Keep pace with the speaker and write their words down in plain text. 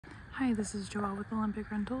Hi, this is Joelle with Olympic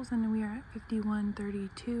Rentals, and we are at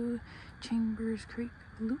 5132 Chambers Creek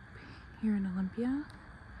Loop here in Olympia.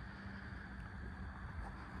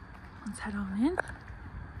 Let's head on in.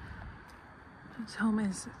 This home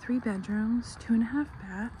is 3 bedrooms, 2.5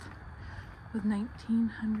 bath, with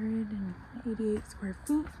 1,988 square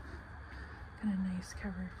feet. Got a nice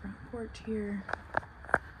covered front porch here.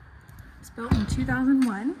 It's built in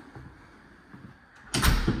 2001.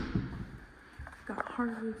 Got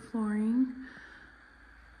hardwood flooring,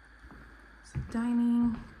 some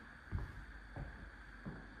dining,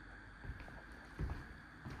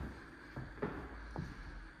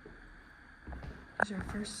 here's our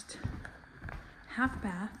first half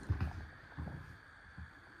bath.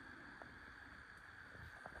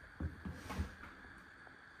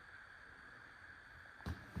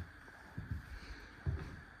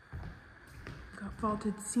 Got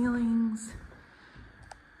vaulted ceilings,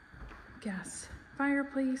 gas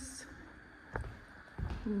fireplace,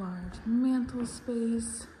 large mantle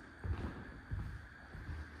space,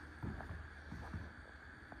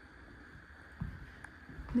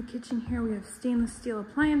 in the kitchen here we have stainless steel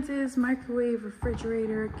appliances, microwave,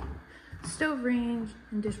 refrigerator, stove range,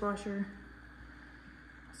 and dishwasher.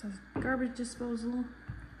 Also has garbage disposal,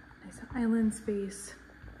 nice island space.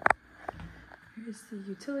 Here's the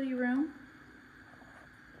utility room.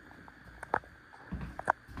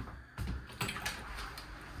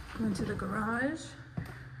 Go into the garage.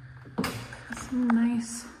 Some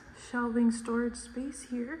nice shelving storage space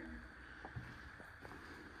here.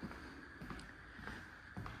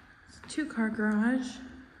 It's a 2-car garage.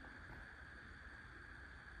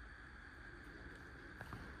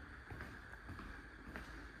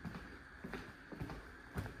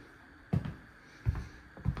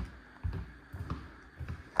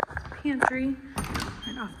 Pantry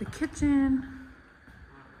right off the kitchen.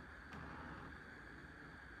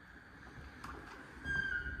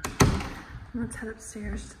 Let's head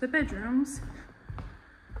upstairs to the bedrooms.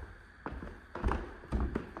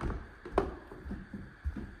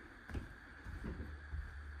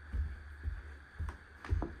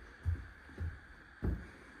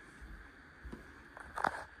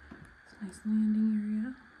 It's a nice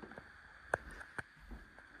landing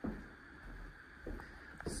area.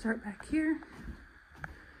 Start back here.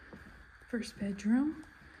 First bedroom.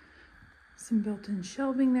 Some built-in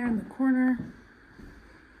shelving there in the corner.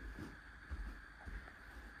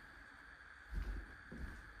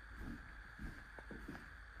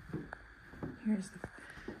 Here's the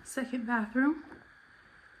second bathroom.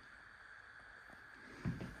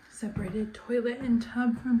 Separated toilet and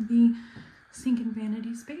tub from the sink and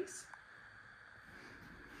vanity space.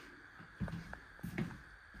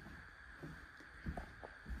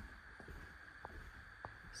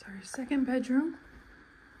 So our second bedroom.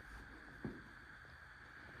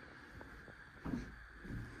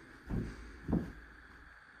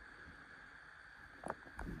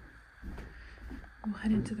 We'll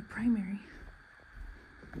head into the primary.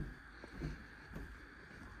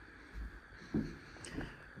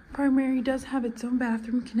 Primary does have its own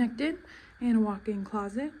bathroom connected and a walk-in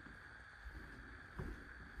closet.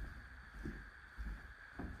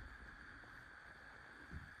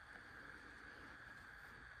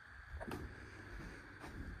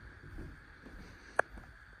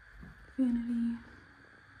 Vanity,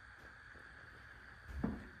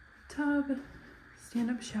 tub,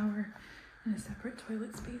 stand-up shower, and a separate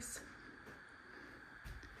toilet space.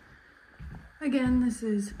 Again, this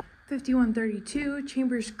is 5132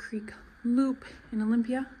 Chambers Creek Loop in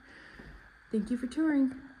Olympia. Thank you for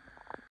touring.